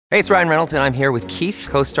Hey, it's Ryan Reynolds, and I'm here with Keith,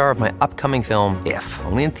 co-star of my upcoming film, If,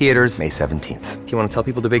 only in theaters May 17th. Do you want to tell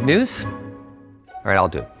people the big news? All right, I'll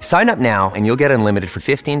do it. Sign up now and you'll get unlimited for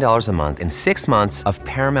 $15 a month and 6 months of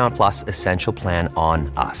Paramount Plus Essential Plan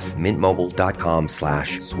on us.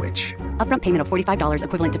 MintMobile.com/switch. Upfront payment of $45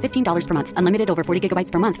 equivalent to $15 per month. Unlimited over 40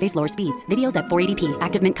 gigabytes per month. Face lower speeds. Videos at 480p.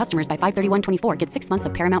 Active Mint customers by 531.24 get 6 months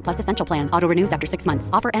of Paramount Plus Essential Plan. Auto renews after 6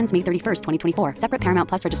 months. Offer ends May 31st, 2024. Separate Paramount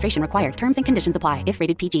Plus registration required. Terms and conditions apply if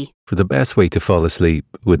rated PG. For the best way to fall asleep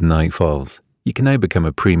with Night Falls, you can now become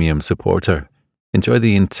a premium supporter. Enjoy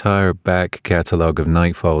the entire back catalogue of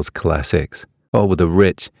Night Falls classics, all with a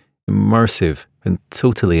rich, immersive, and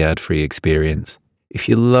totally ad-free experience. If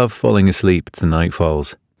you love falling asleep to Night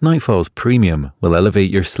Falls Premium will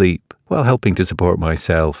elevate your sleep while helping to support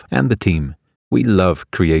myself and the team. We love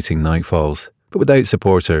creating Night Falls, but without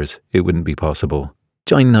supporters, it wouldn't be possible.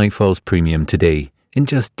 Join Night Falls Premium today in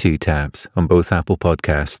just 2 taps on both Apple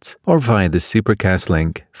Podcasts or via the Supercast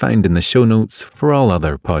link found in the show notes for all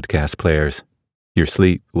other podcast players. Your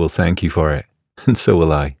sleep will thank you for it, and so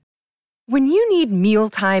will I. When you need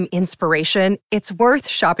mealtime inspiration, it's worth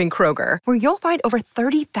shopping Kroger, where you'll find over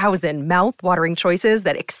 30,000 mouth-watering choices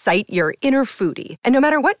that excite your inner foodie. And no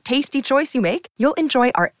matter what tasty choice you make, you'll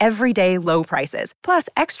enjoy our everyday low prices, plus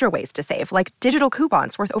extra ways to save, like digital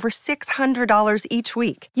coupons worth over $600 each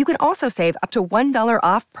week. You can also save up to $1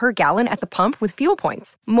 off per gallon at the pump with fuel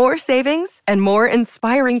points. More savings and more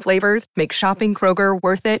inspiring flavors make shopping Kroger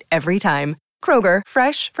worth it every time. Kroger,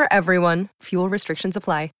 fresh for everyone. Fuel restrictions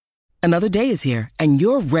apply. Another day is here, and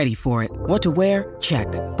you're ready for it. What to wear? Check.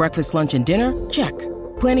 Breakfast, lunch, and dinner? Check.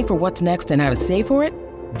 Planning for what's next and how to save for it?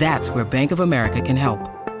 That's where Bank of America can help.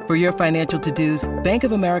 For your financial to-dos, Bank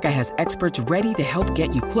of America has experts ready to help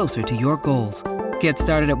get you closer to your goals. Get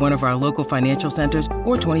started at one of our local financial centers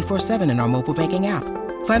or 24/7 in our mobile banking app.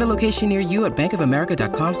 Find a location near you at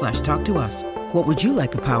bankofamerica.com/talktous. What would you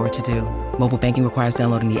like the power to do? Mobile banking requires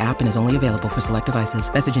downloading the app and is only available for select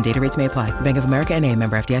devices. Message and data rates may apply. Bank of America N.A.,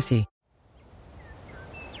 member FDIC.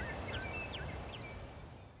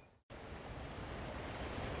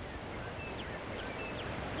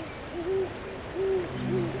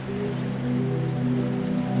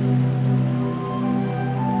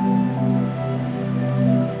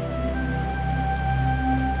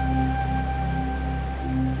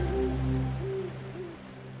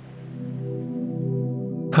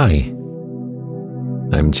 Hi,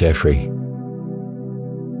 I'm Jeffrey.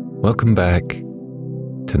 Welcome back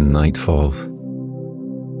to Night Falls.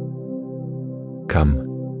 Come,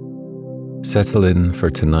 settle in for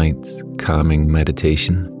tonight's calming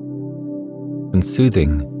meditation and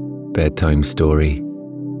soothing bedtime story.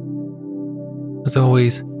 As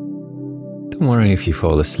always, don't worry if you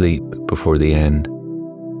fall asleep before the end.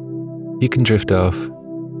 You can drift off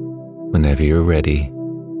whenever you're ready.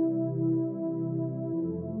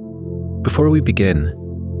 Before we begin,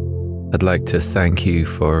 I'd like to thank you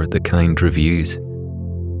for the kind reviews.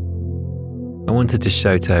 I wanted to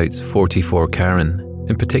shout out 44 Karen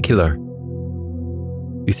in particular,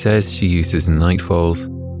 who says she uses Night Falls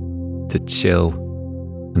to chill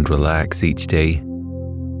and relax each day,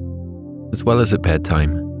 as well as at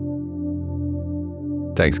bedtime.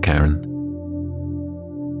 Thanks, Karen.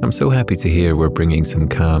 I'm so happy to hear we're bringing some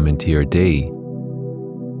calm into your day,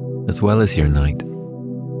 as well as your night.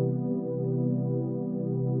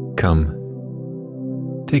 Come,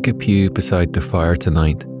 take a pew beside the fire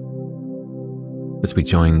tonight as we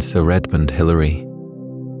join Sir Edmund Hillary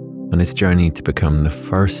on his journey to become the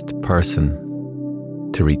first person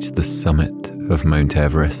to reach the summit of Mount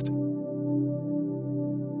Everest.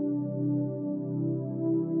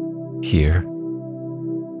 Here,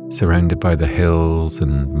 surrounded by the hills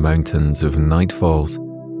and mountains of Night Falls,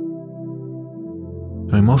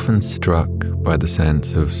 I'm often struck by the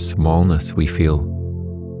sense of smallness we feel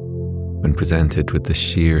when presented with the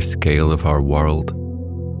sheer scale of our world,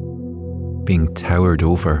 being towered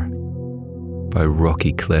over by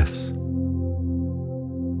rocky cliffs.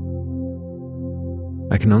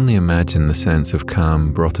 I can only imagine the sense of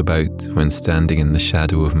calm brought about when standing in the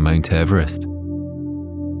shadow of Mount Everest.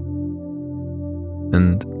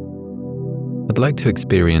 And I'd like to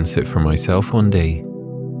experience it for myself one day.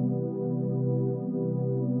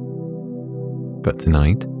 But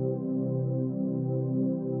tonight,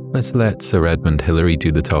 let's let Sir Edmund Hillary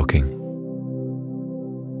do the talking.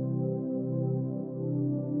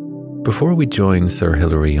 Before we join Sir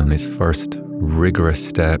Hillary on his first rigorous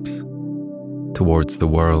steps towards the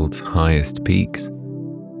world's highest peaks,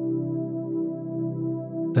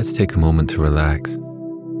 let's take a moment to relax.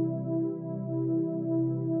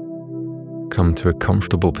 Come to a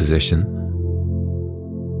comfortable position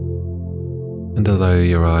and allow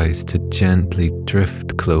your eyes to gently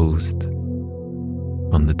drift closed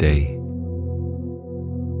on the day.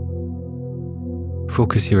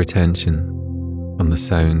 Focus your attention on the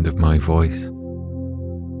sound of my voice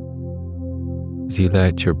as you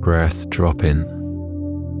let your breath drop in,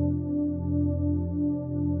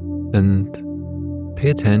 and pay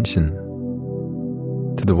attention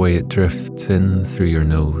to the way it drifts in through your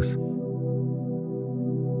nose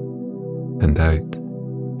and out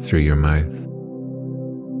through your mouth.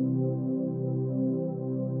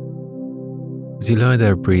 As you lie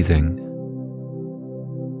there breathing,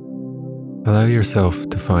 allow yourself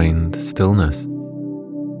to find stillness.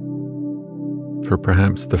 For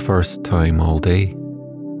perhaps the first time all day,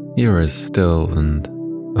 you're as still and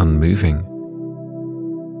unmoving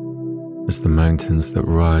as the mountains that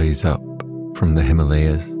rise up from the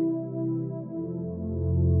Himalayas.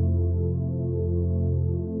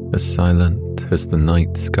 As silent as the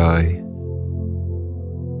night sky,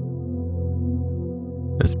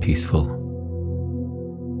 as peaceful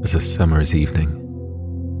as a summer's evening.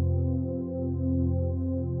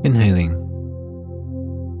 Inhaling,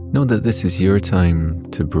 know that this is your time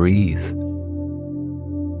to breathe,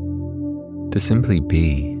 to simply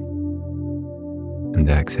be, and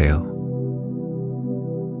exhale.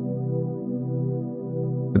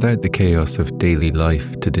 Without the chaos of daily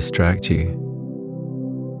life to distract you,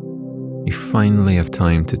 you finally have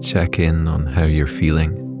time to check in on how you're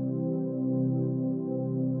feeling,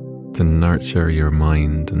 to nurture your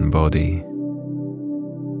mind and body,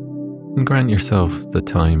 and grant yourself the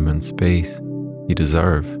time and space you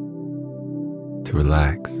deserve to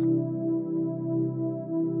relax.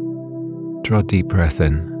 Draw a deep breath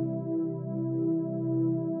in,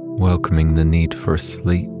 welcoming the need for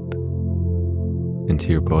sleep into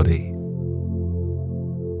your body,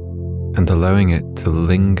 and allowing it to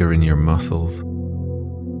linger in your muscles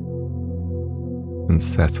and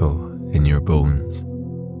settle in your bones.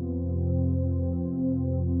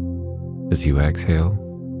 As you exhale,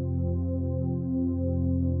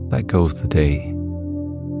 let go of the day.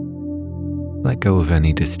 Let go of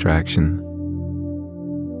any distraction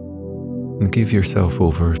and give yourself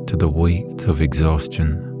over to the weight of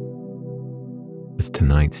exhaustion as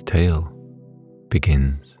tonight's tale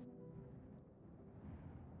begins.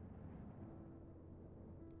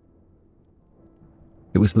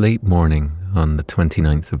 It was late morning on the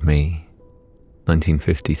 29th of May,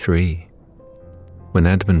 1953, when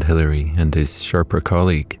Edmund Hillary and his Sherpa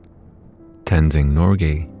colleague, Tenzing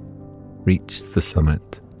Norgay, reached the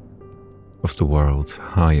summit of the world's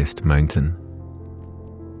highest mountain,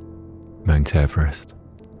 Mount Everest.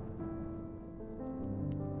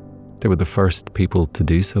 They were the first people to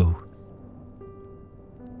do so.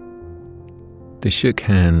 They shook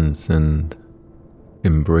hands and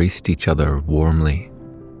embraced each other warmly.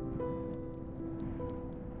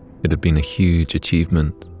 It had been a huge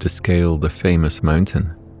achievement to scale the famous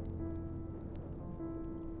mountain.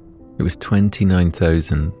 It was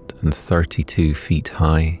 29,032 feet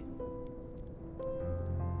high,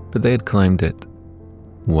 but they had climbed it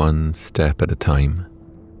one step at a time.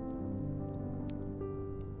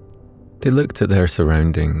 They looked at their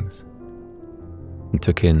surroundings and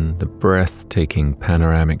took in the breathtaking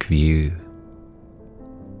panoramic view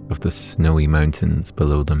of the snowy mountains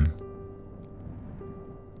below them.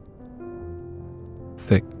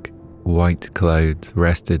 Thick, white clouds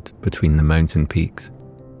rested between the mountain peaks,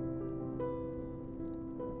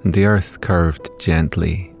 and the earth curved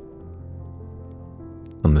gently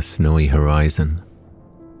on the snowy horizon.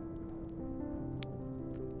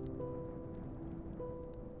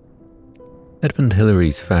 Edmund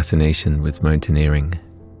Hillary's fascination with mountaineering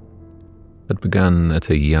had begun at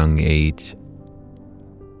a young age,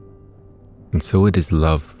 and so had his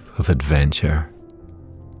love of adventure.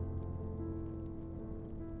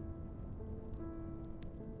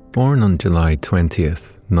 Born on July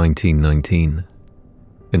 20th, 1919,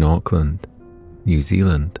 in Auckland, New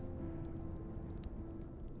Zealand,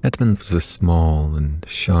 Edmund was a small and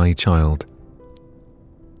shy child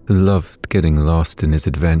who loved getting lost in his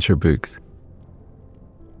adventure books.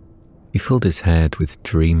 He filled his head with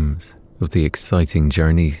dreams of the exciting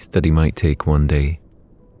journeys that he might take one day.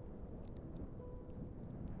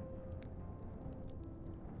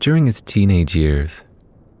 During his teenage years,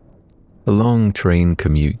 a long train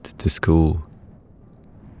commute to school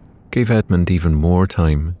gave Edmund even more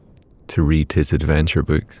time to read his adventure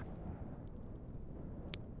books.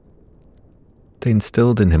 They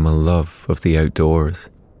instilled in him a love of the outdoors,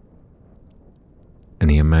 and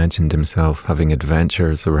he imagined himself having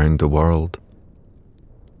adventures around the world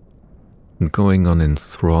and going on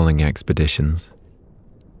enthralling expeditions.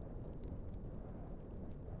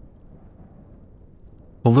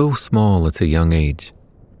 Although small at a young age,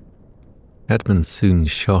 Edmund soon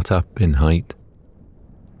shot up in height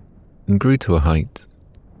and grew to a height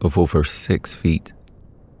of over 6 feet.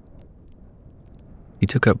 He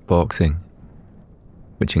took up boxing,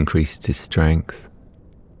 which increased his strength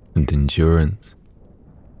and endurance.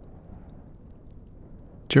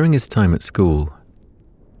 During his time at school,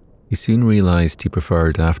 he soon realized he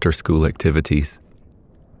preferred after-school activities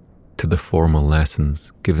to the formal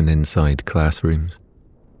lessons given inside classrooms.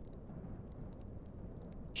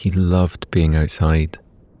 He loved being outside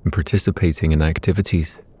and participating in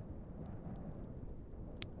activities.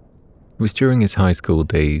 It was during his high school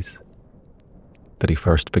days that he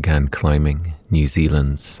first began climbing New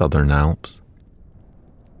Zealand's Southern Alps.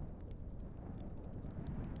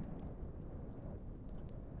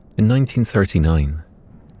 In 1939,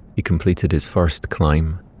 he completed his first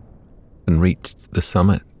climb and reached the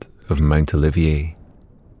summit of Mount Olivier.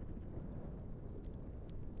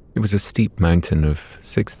 It was a steep mountain of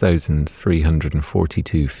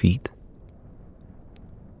 6,342 feet,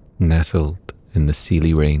 nestled in the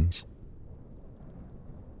Sealy Range,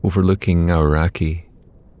 overlooking Aoraki,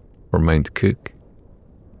 or Mount Cook,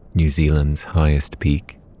 New Zealand's highest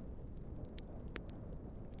peak.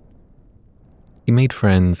 He made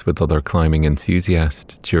friends with other climbing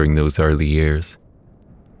enthusiasts during those early years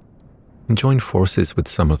and joined forces with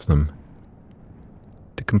some of them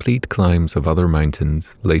to complete climbs of other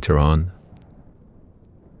mountains later on.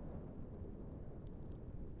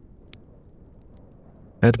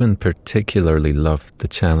 Edmund particularly loved the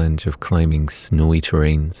challenge of climbing snowy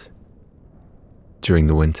terrains during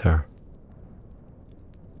the winter.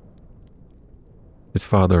 His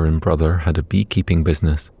father and brother had a beekeeping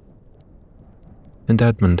business, and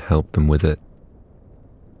Edmund helped them with it.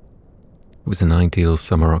 It was an ideal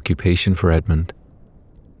summer occupation for Edmund,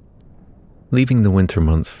 leaving the winter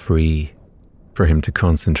months free for him to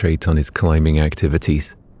concentrate on his climbing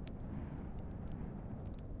activities.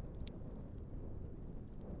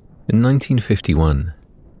 In 1951,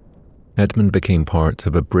 Edmund became part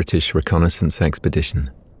of a British reconnaissance expedition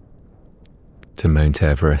to Mount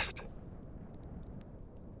Everest.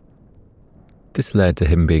 This led to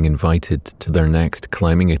him being invited to their next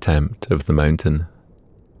climbing attempt of the mountain.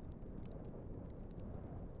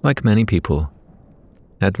 Like many people,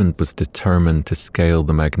 Edmund was determined to scale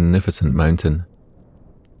the magnificent mountain,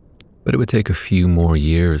 but it would take a few more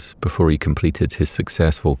years before he completed his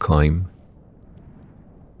successful climb.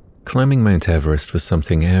 Climbing Mount Everest was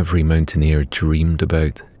something every mountaineer dreamed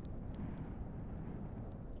about.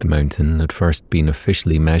 The mountain had first been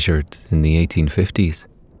officially measured in the 1850s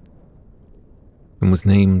and was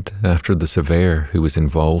named after the surveyor who was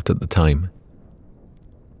involved at the time,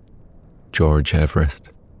 George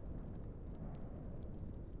Everest.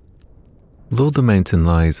 Although the mountain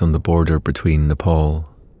lies on the border between Nepal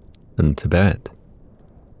and Tibet,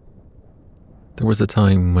 there was a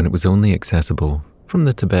time when it was only accessible from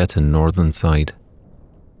the Tibetan northern side.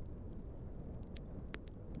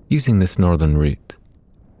 Using this northern route,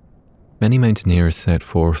 many mountaineers set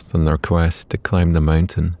forth on their quest to climb the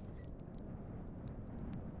mountain,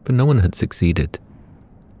 but no one had succeeded.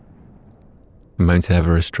 Mount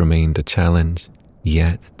Everest remained a challenge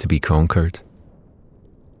yet to be conquered,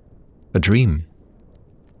 a dream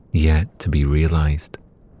yet to be realized.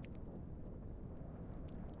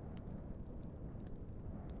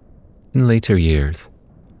 In later years,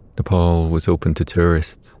 Nepal was open to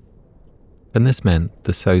tourists, and this meant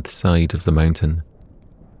the south side of the mountain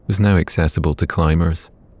was now accessible to climbers.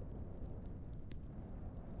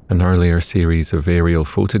 An earlier series of aerial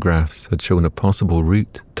photographs had shown a possible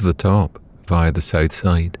route to the top via the south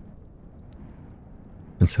side.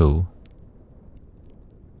 And so,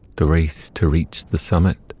 the race to reach the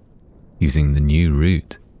summit using the new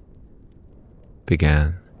route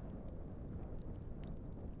began.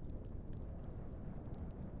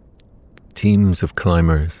 Teams of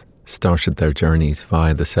climbers started their journeys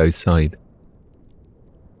via the south side,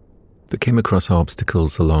 but came across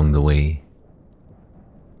obstacles along the way.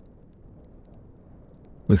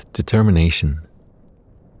 With determination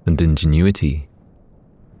and ingenuity,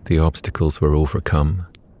 the obstacles were overcome.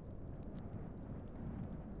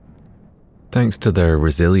 Thanks to their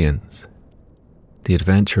resilience, the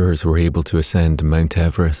adventurers were able to ascend Mount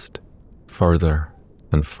Everest further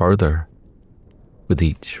and further with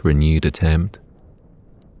each renewed attempt.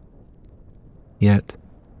 Yet,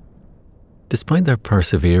 despite their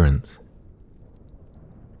perseverance,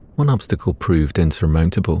 one obstacle proved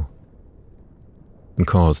insurmountable and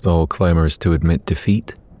caused all climbers to admit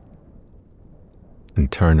defeat and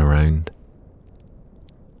turn around.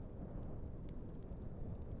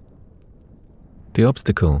 The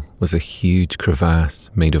obstacle was a huge crevasse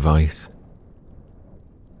made of ice.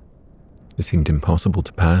 It seemed impossible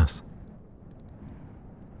to pass.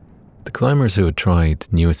 The climbers who had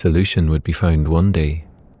tried knew a solution would be found one day,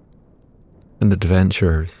 and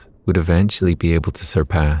adventurers would eventually be able to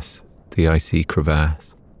surpass the icy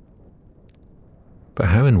crevasse. But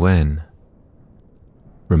how and when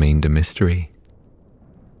remained a mystery.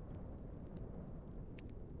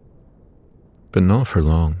 But not for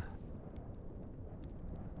long.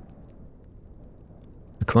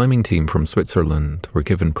 A climbing team from Switzerland were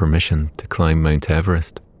given permission to climb Mount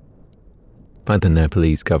Everest by the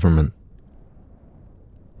Nepalese government.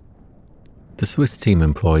 The Swiss team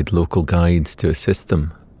employed local guides to assist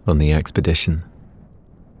them on the expedition.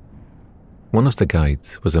 One of the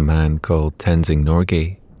guides was a man called Tenzing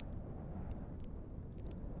Norgay.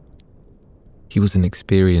 He was an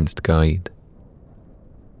experienced guide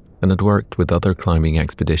and had worked with other climbing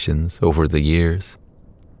expeditions over the years.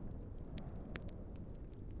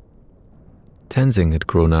 Tenzing had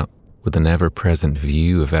grown up with an ever-present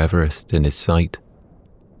view of Everest in his sight,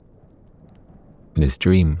 and his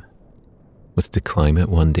dream was to climb it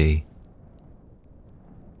one day.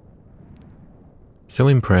 So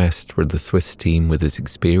impressed were the Swiss team with his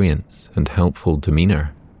experience and helpful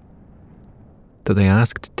demeanour that they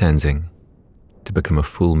asked Tenzing to become a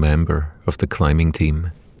full member of the climbing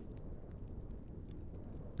team.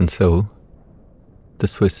 And so, the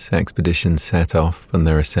Swiss expedition set off on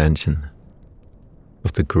their ascension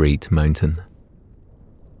of the great mountain.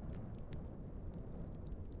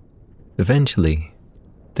 Eventually,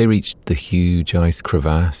 they reached the huge ice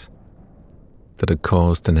crevasse that had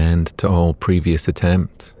caused an end to all previous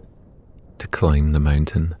attempts to climb the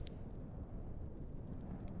mountain.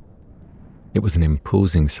 It was an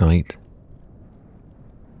imposing sight.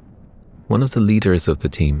 One of the leaders of the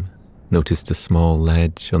team noticed a small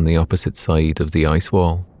ledge on the opposite side of the ice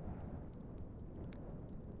wall.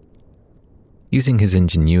 Using his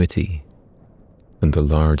ingenuity and a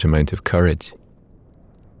large amount of courage,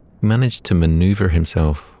 he managed to maneuver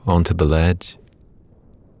himself onto the ledge.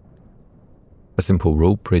 A simple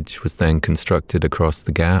rope bridge was then constructed across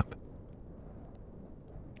the gap.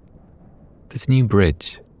 This new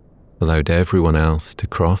bridge allowed everyone else to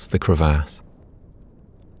cross the crevasse.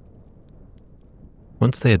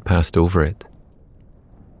 Once they had passed over it,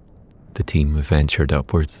 the team ventured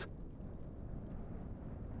upwards.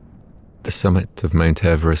 The summit of Mount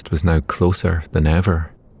Everest was now closer than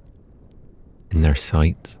ever in their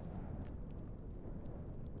sights.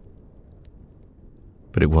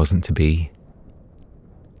 But it wasn't to be.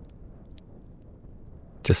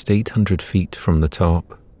 Just 800 feet from the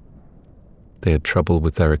top, they had trouble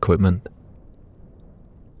with their equipment.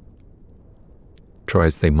 Try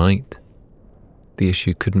as they might, the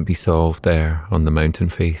issue couldn't be solved there on the mountain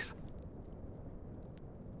face.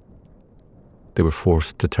 They were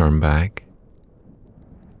forced to turn back.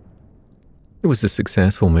 It was a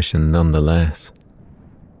successful mission nonetheless.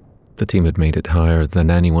 The team had made it higher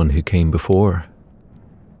than anyone who came before,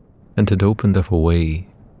 and had opened up a way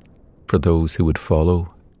for those who would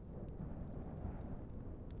follow.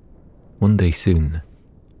 One day soon,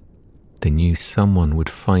 they knew someone would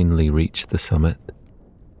finally reach the summit.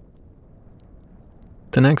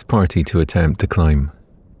 The next party to attempt the climb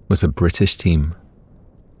was a British team.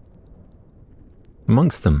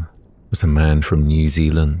 Amongst them was a man from New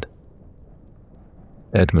Zealand,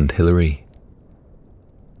 Edmund.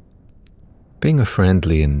 Being a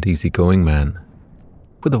friendly and easygoing man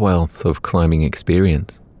with a wealth of climbing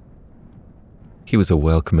experience, he was a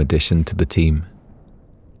welcome addition to the team.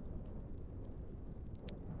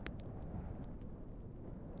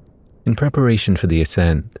 In preparation for the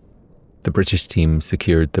ascent, the British team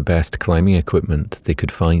secured the best climbing equipment they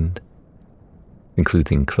could find,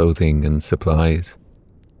 including clothing and supplies.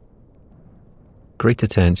 Great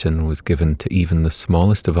attention was given to even the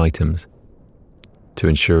smallest of items to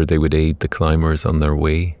ensure they would aid the climbers on their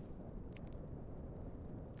way.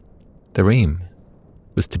 Their aim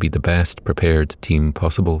was to be the best prepared team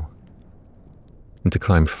possible and to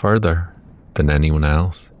climb further than anyone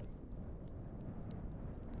else.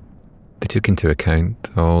 They took into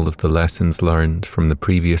account all of the lessons learned from the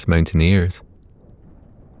previous mountaineers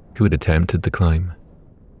who had attempted the climb.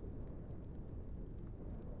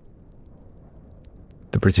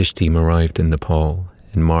 The British team arrived in Nepal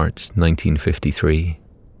in March 1953.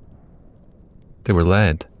 They were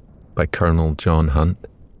led by Colonel John Hunt.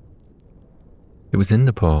 It was in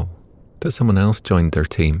Nepal that someone else joined their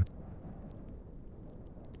team,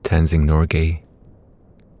 Tenzing Norgay.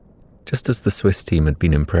 Just as the Swiss team had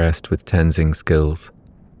been impressed with Tenzing's skills,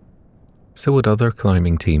 so would other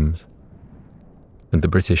climbing teams. and the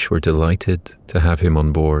British were delighted to have him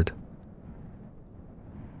on board.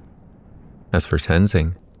 As for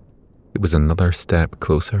Tenzing, it was another step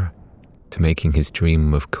closer to making his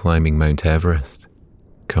dream of climbing Mount Everest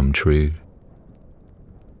come true.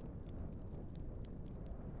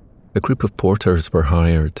 A group of porters were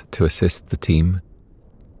hired to assist the team,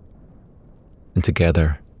 and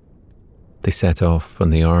together they set off on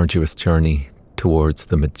the arduous journey towards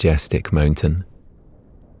the majestic mountain.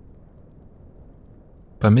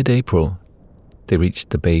 By mid-April, they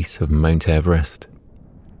reached the base of Mount Everest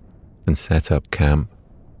and set up camp.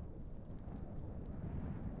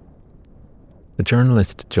 A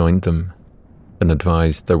journalist joined them and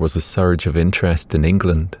advised there was a surge of interest in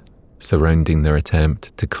England surrounding their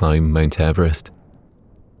attempt to climb Mount Everest,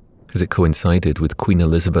 as it coincided with Queen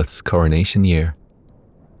Elizabeth's coronation year.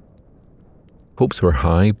 Hopes were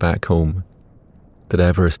high back home that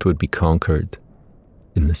Everest would be conquered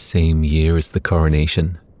in the same year as the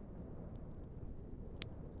coronation.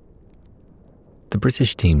 The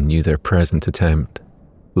British team knew their present attempt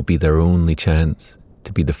would be their only chance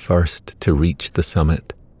to be the first to reach the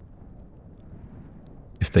summit.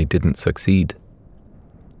 If they didn't succeed,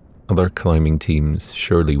 other climbing teams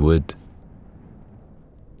surely would.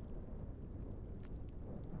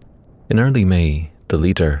 In early May, the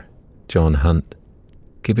leader, John Hunt,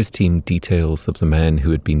 gave his team details of the men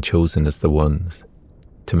who had been chosen as the ones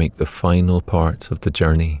to make the final part of the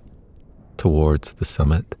journey towards the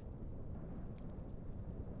summit.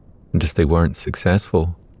 And if they weren't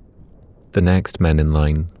successful, the next men in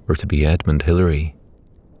line were to be Edmund Hillary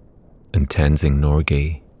and Tenzing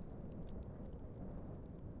Norgay.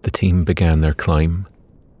 The team began their climb.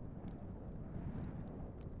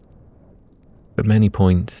 At many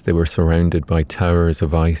points they were surrounded by towers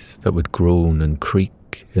of ice that would groan and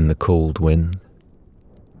creak in the cold wind.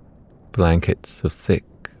 Blankets of thick,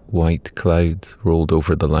 white clouds rolled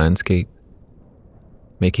over the landscape,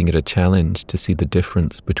 making it a challenge to see the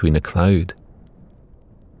difference between a cloud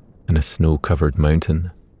and a snow-covered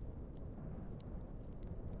mountain.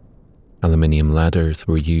 Aluminium ladders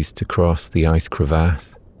were used to cross the ice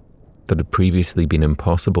crevasse that had previously been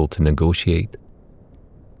impossible to negotiate.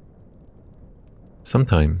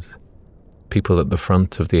 Sometimes, people at the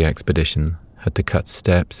front of the expedition had to cut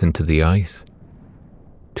steps into the ice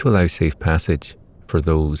to allow safe passage for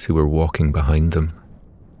those who were walking behind them.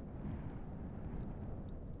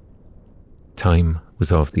 Time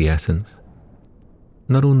was of the essence,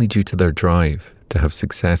 not only due to their drive to have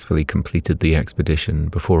successfully completed the expedition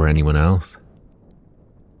before anyone else.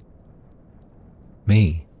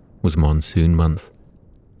 May was monsoon month,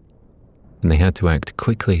 and they had to act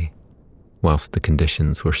quickly whilst the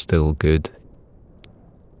conditions were still good.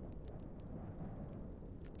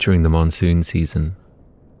 During the monsoon season,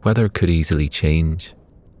 weather could easily change,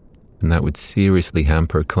 and that would seriously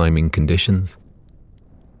hamper climbing conditions.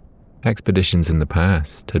 Expeditions in the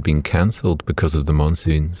past had been cancelled because of the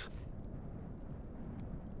monsoons.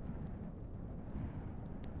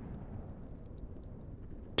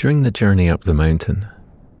 During the journey up the mountain,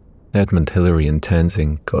 Edmund Hillary and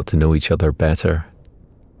Tenzing got to know each other better.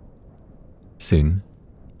 Soon,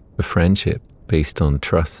 a friendship based on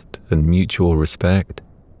trust and mutual respect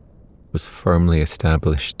was firmly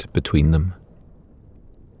established between them.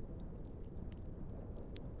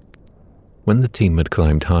 When the team had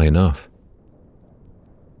climbed high enough,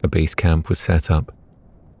 a base camp was set up.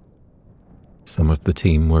 Some of the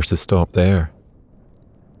team were to stop there,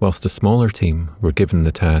 whilst a smaller team were given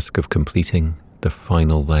the task of completing the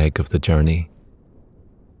final leg of the journey.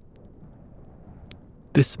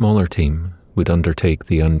 This smaller team would undertake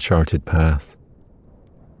the uncharted path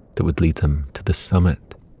that would lead them to the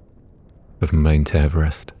summit of Mount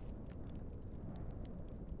Everest.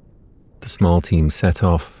 The small team set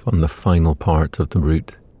off on the final part of the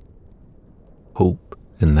route, hope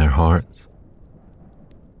in their hearts.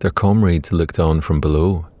 Their comrades looked on from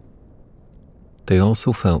below. They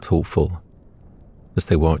also felt hopeful as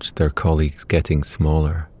they watched their colleagues getting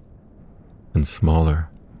smaller and smaller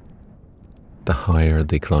the higher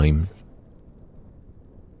they climbed.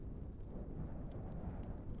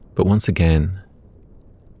 But once again,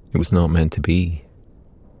 it was not meant to be,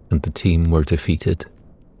 and the team were defeated.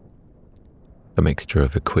 A mixture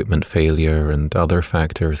of equipment failure and other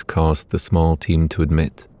factors caused the small team to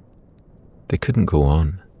admit they couldn't go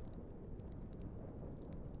on.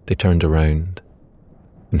 They turned around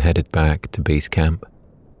and headed back to base camp.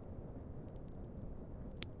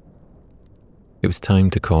 It was time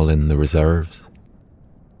to call in the reserves,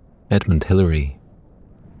 Edmund Hillary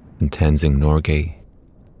and Tenzing Norgay.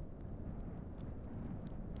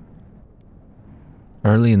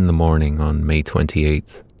 Early in the morning on May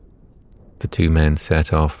 28th, the two men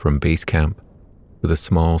set off from base camp with a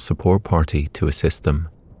small support party to assist them.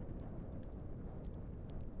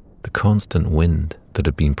 The constant wind that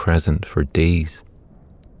had been present for days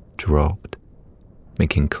dropped,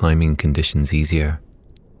 making climbing conditions easier.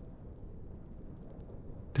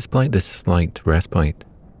 Despite this slight respite,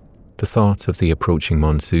 the thought of the approaching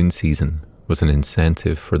monsoon season was an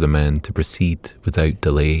incentive for the men to proceed without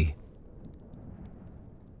delay.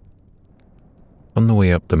 On the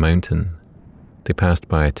way up the mountain, they passed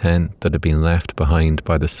by a tent that had been left behind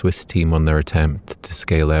by the Swiss team on their attempt to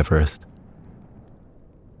scale Everest.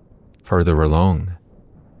 Further along,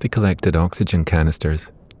 they collected oxygen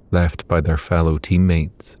canisters left by their fellow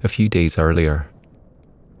teammates a few days earlier.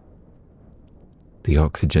 The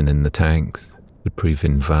oxygen in the tanks would prove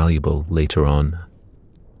invaluable later on.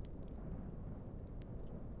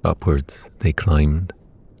 Upwards they climbed.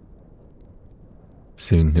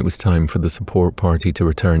 Soon it was time for the support party to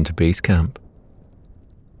return to base camp.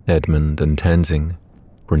 Edmund and Tenzing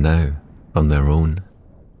were now on their own.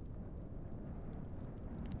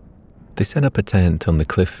 They set up a tent on the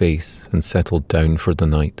cliff face and settled down for the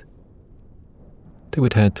night. They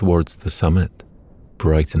would head towards the summit,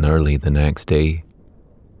 bright and early the next day.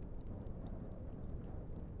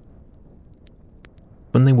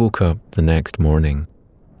 When they woke up the next morning,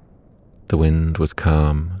 the wind was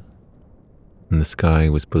calm and the sky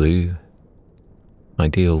was blue.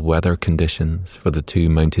 Ideal weather conditions for the two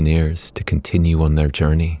mountaineers to continue on their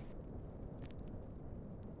journey.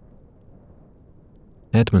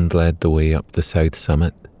 Edmund led the way up the south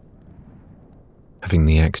summit. Having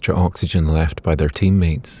the extra oxygen left by their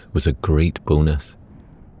teammates was a great bonus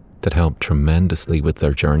that helped tremendously with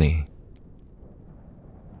their journey.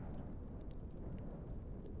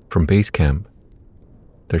 From base camp,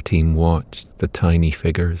 their team watched the tiny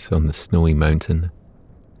figures on the snowy mountain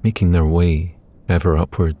making their way ever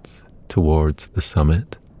upwards towards the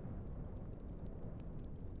summit.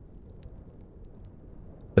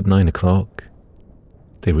 At 9 o'clock,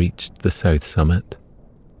 they reached the south summit.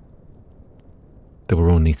 There were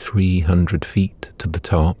only 300 feet to the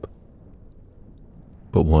top,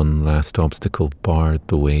 but one last obstacle barred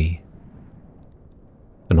the way.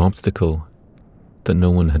 An obstacle that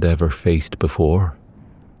no one had ever faced before.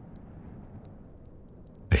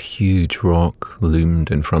 A huge rock loomed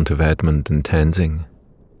in front of Edmund and Tenzing.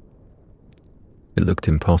 It looked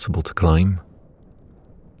impossible to climb.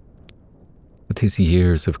 With his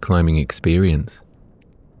years of climbing experience,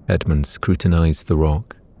 Edmund scrutinized the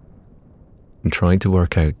rock and tried to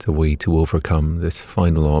work out a way to overcome this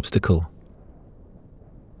final obstacle.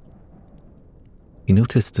 He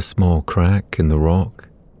noticed a small crack in the rock.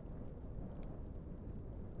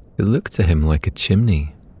 It looked to him like a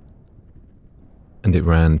chimney, and it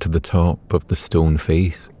ran to the top of the stone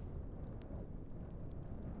face.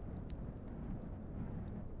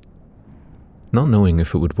 Not knowing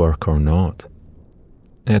if it would work or not,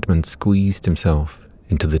 Edmund squeezed himself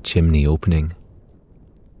into the chimney opening,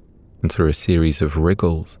 and through a series of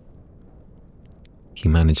wriggles, he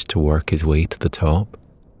managed to work his way to the top.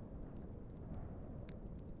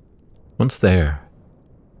 Once there,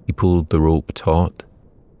 he pulled the rope taut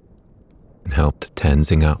and helped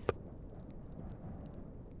Tenzing up.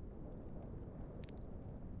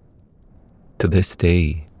 To this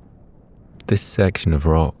day, this section of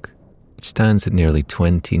rock, which stands at nearly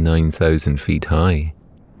 29,000 feet high,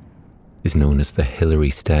 is known as the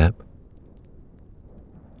Hillary Step.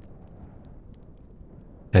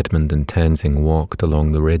 Edmund and Tenzing walked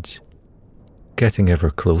along the ridge, getting ever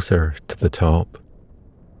closer to the top.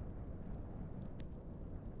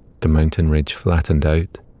 The mountain ridge flattened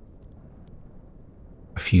out.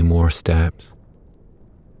 A few more steps.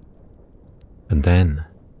 And then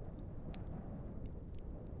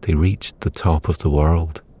they reached the top of the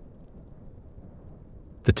world.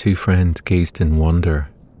 The two friends gazed in wonder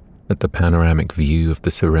at the panoramic view of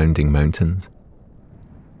the surrounding mountains.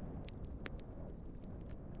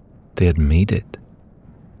 They had made it.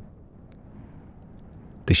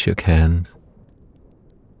 They shook hands,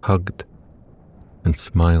 hugged, and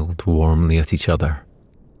smiled warmly at each other.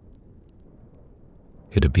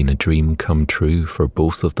 It had been a dream come true for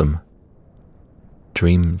both of them.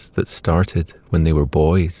 Dreams that started when they were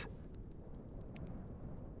boys.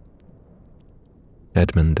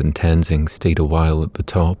 Edmund and Tenzing stayed a while at the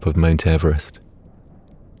top of Mount Everest.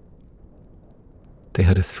 They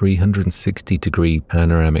had a 360-degree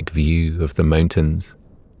panoramic view of the mountains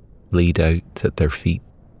laid out at their feet.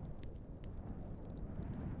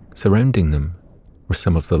 Surrounding them were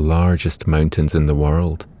some of the largest mountains in the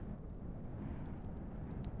world.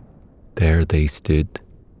 There they stood,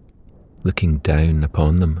 looking down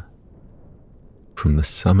upon them. From the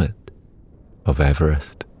summit, of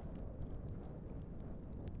Everest.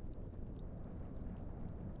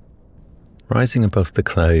 Rising above the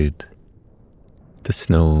cloud, the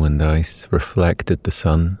snow and ice reflected the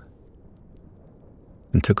sun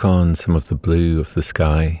and took on some of the blue of the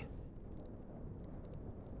sky.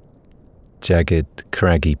 Jagged,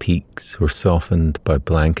 craggy peaks were softened by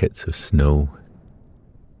blankets of snow,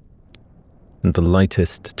 and the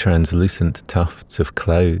lightest translucent tufts of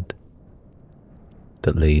cloud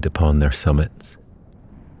that laid upon their summits.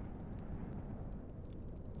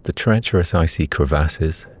 The treacherous icy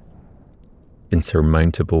crevasses,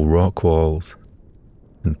 insurmountable rock walls,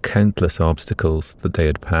 and countless obstacles that they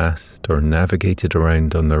had passed or navigated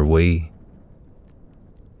around on their way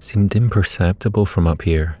seemed imperceptible from up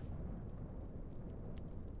here.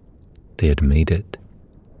 They had made it.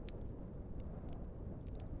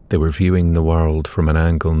 They were viewing the world from an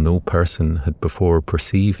angle no person had before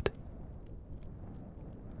perceived.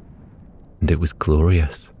 And it was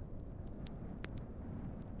glorious.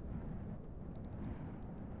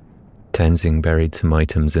 Tenzing buried some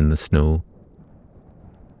items in the snow,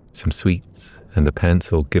 some sweets and a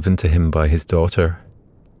pencil given to him by his daughter.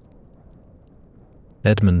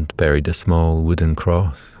 Edmund buried a small wooden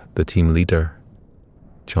cross the team leader,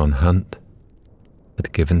 John Hunt,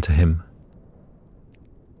 had given to him.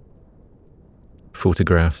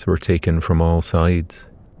 Photographs were taken from all sides,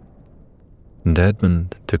 and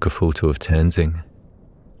Edmund took a photo of Tenzing.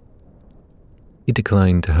 He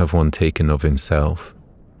declined to have one taken of himself.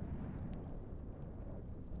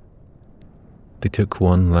 They took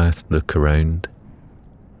one last look around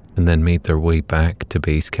and then made their way back to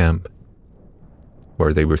base camp,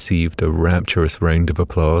 where they received a rapturous round of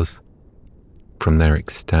applause from their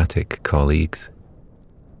ecstatic colleagues.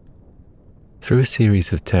 Through a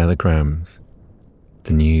series of telegrams,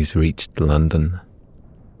 the news reached London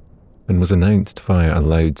and was announced via a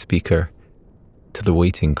loudspeaker to the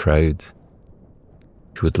waiting crowds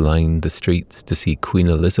who had lined the streets to see Queen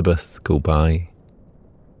Elizabeth go by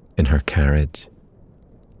in her carriage.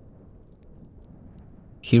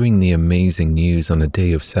 Hearing the amazing news on a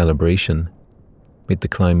day of celebration made the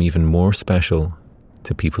climb even more special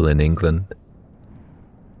to people in England.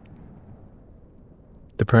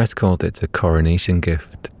 The press called it a coronation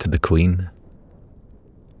gift to the Queen.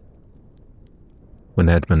 When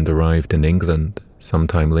Edmund arrived in England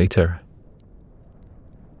sometime later,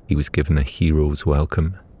 he was given a hero's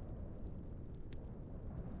welcome.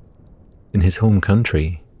 In his home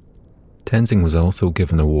country, Tenzing was also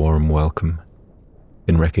given a warm welcome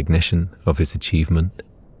in recognition of his achievement.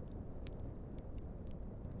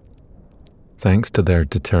 Thanks to their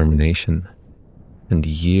determination and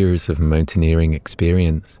years of mountaineering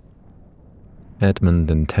experience, Edmund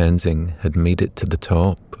and Tenzing had made it to the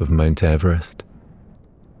top of Mount Everest.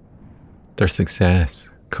 Their success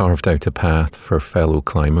carved out a path for fellow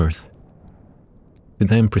climbers, who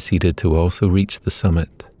then proceeded to also reach the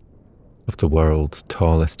summit of the world's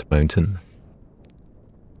tallest mountain.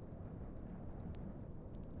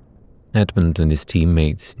 Edmund and his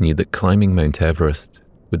teammates knew that climbing Mount Everest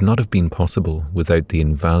would not have been possible without the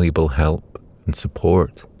invaluable help and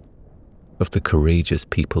support of the courageous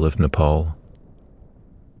people of Nepal.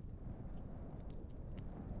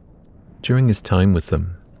 During his time with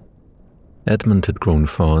them, Edmund had grown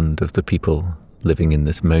fond of the people living in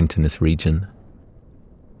this mountainous region,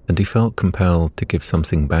 and he felt compelled to give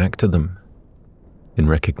something back to them in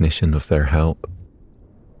recognition of their help.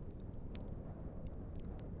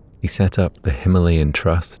 He set up the Himalayan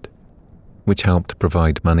Trust, which helped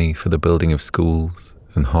provide money for the building of schools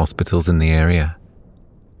and hospitals in the area.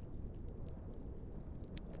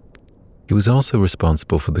 He was also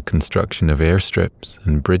responsible for the construction of airstrips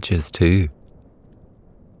and bridges too.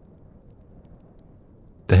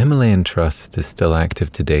 The Himalayan Trust is still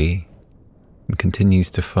active today and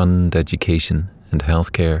continues to fund education and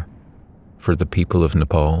healthcare for the people of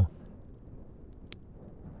Nepal.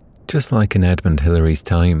 Just like in Edmund Hillary's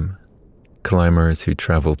time, climbers who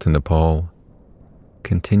travel to Nepal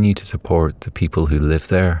continue to support the people who live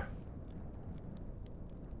there.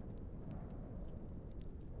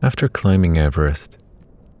 After climbing Everest,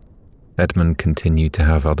 Edmund continued to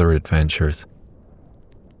have other adventures.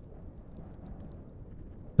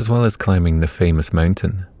 As well as climbing the famous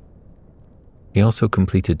mountain, he also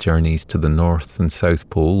completed journeys to the North and South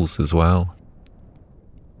Poles as well.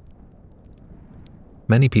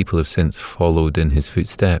 Many people have since followed in his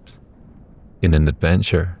footsteps in an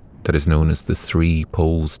adventure that is known as the 3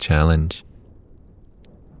 Poles Challenge.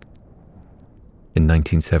 In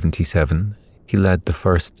 1977, he led the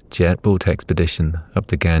first jet boat expedition up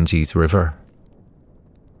the Ganges River.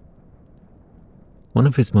 One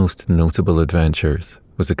of his most notable adventures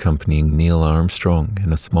was accompanying Neil Armstrong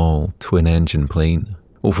in a small twin-engine plane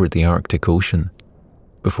over the Arctic Ocean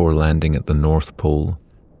before landing at the North Pole.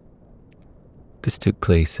 This took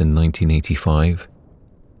place in 1985.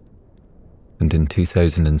 And in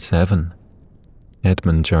 2007,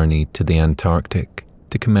 Edmund journeyed to the Antarctic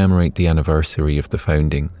to commemorate the anniversary of the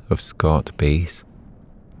founding of Scott Base.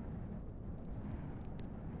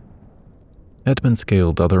 Edmund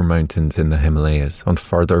scaled other mountains in the Himalayas on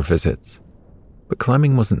further visits, but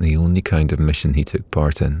climbing wasn't the only kind of mission he took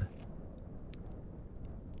part in.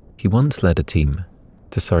 He once led a team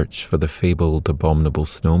to search for the fabled abominable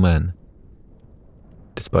snowman.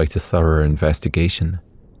 Despite a thorough investigation,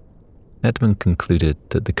 Edmund concluded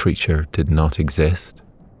that the creature did not exist.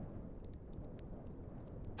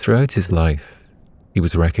 Throughout his life, he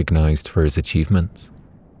was recognized for his achievements.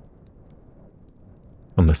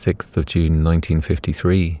 On the 6th of June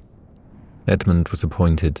 1953, Edmund was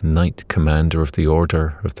appointed Knight Commander of the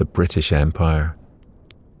Order of the British Empire.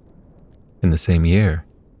 In the same year,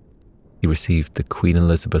 he received the Queen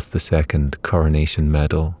Elizabeth II Coronation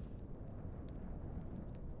Medal.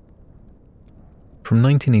 From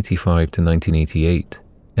 1985 to 1988,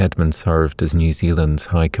 Edmund served as New Zealand's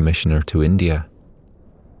High Commissioner to India,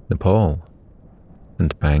 Nepal,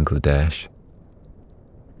 and Bangladesh.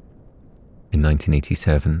 In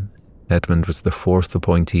 1987, Edmund was the fourth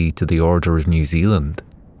appointee to the Order of New Zealand.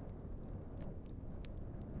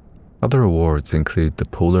 Other awards include the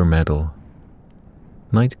Polar Medal,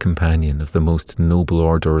 Knight Companion of the Most Noble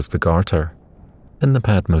Order of the Garter, and the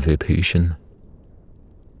Padma Vibhushan.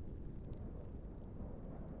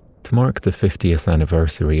 To mark the 50th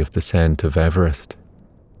anniversary of the ascent of Everest,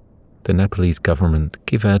 the Nepalese government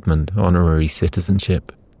gave Edmund honorary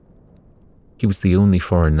citizenship. He was the only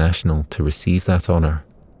foreign national to receive that honour.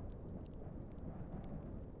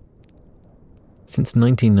 Since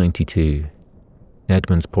 1992,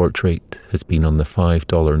 Edmund's portrait has been on the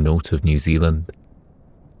 $5 note of New Zealand.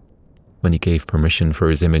 When he gave permission for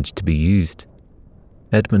his image to be used,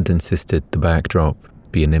 Edmund insisted the backdrop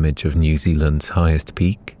be an image of New Zealand's highest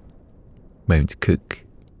peak, Mount Cook,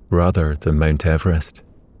 rather than Mount Everest.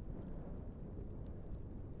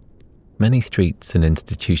 Many streets and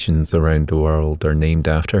institutions around the world are named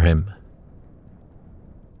after him.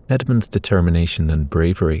 Edmund's determination and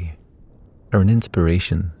bravery are an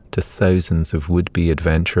inspiration to thousands of would-be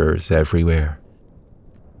adventurers everywhere.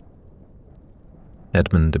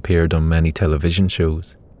 Edmund appeared on many television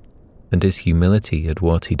shows, and his humility at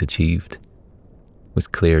what he'd achieved was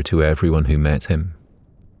clear to everyone who met him.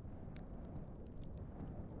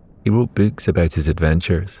 He wrote books about his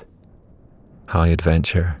adventures, High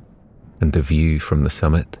Adventure, and The View from the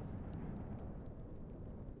Summit.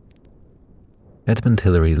 Edmund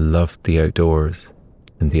Hillary loved the outdoors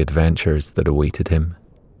and the adventures that awaited him.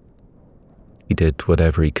 He did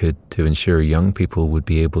whatever he could to ensure young people would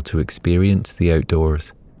be able to experience the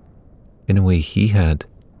outdoors in a way he had,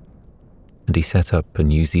 and he set up a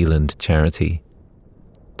New Zealand charity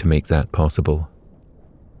to make that possible.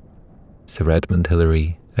 Sir Edmund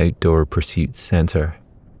Hillary Outdoor Pursuits Centre.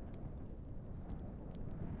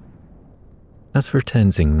 As for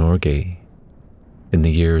Tenzing Norgay, in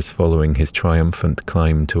the years following his triumphant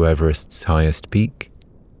climb to Everest's highest peak,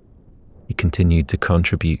 he continued to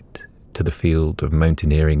contribute to the field of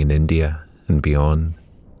mountaineering in India and beyond.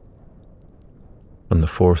 On the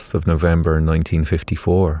 4th of November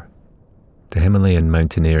 1954, the Himalayan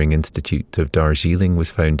Mountaineering Institute of Darjeeling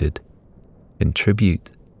was founded in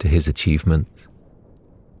tribute to his achievements.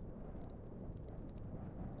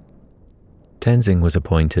 Tenzing was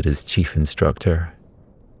appointed as chief instructor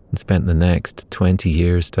and spent the next 20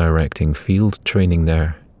 years directing field training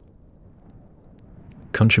there,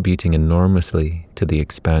 contributing enormously to the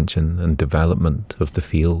expansion and development of the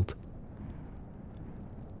field.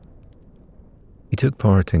 He took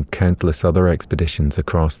part in countless other expeditions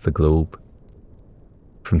across the globe,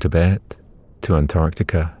 from Tibet to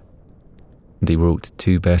Antarctica, and he wrote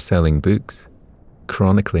 2 best-selling books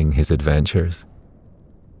chronicling his adventures.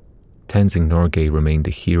 Tenzing Norgay remained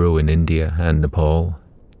a hero in India and Nepal,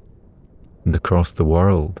 and across the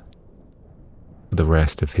world for the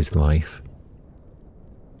rest of his life.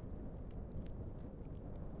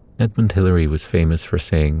 Edmund Hillary was famous for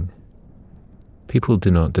saying, "People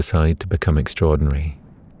do not decide to become extraordinary.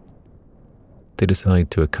 They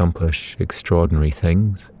decide to accomplish extraordinary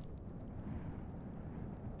things."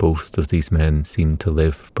 Both of these men seemed to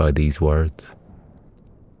live by these words.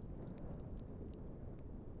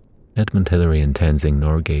 Edmund Hillary and Tenzing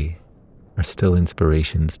Norgay are still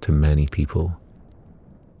inspirations to many people.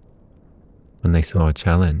 When they saw a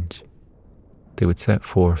challenge, they would set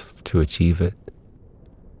forth to achieve it,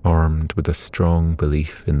 armed with a strong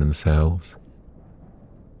belief in themselves.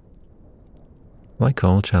 Like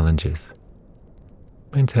all challenges,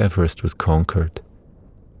 Mount Everest was conquered,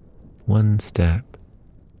 one step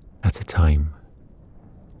at a time.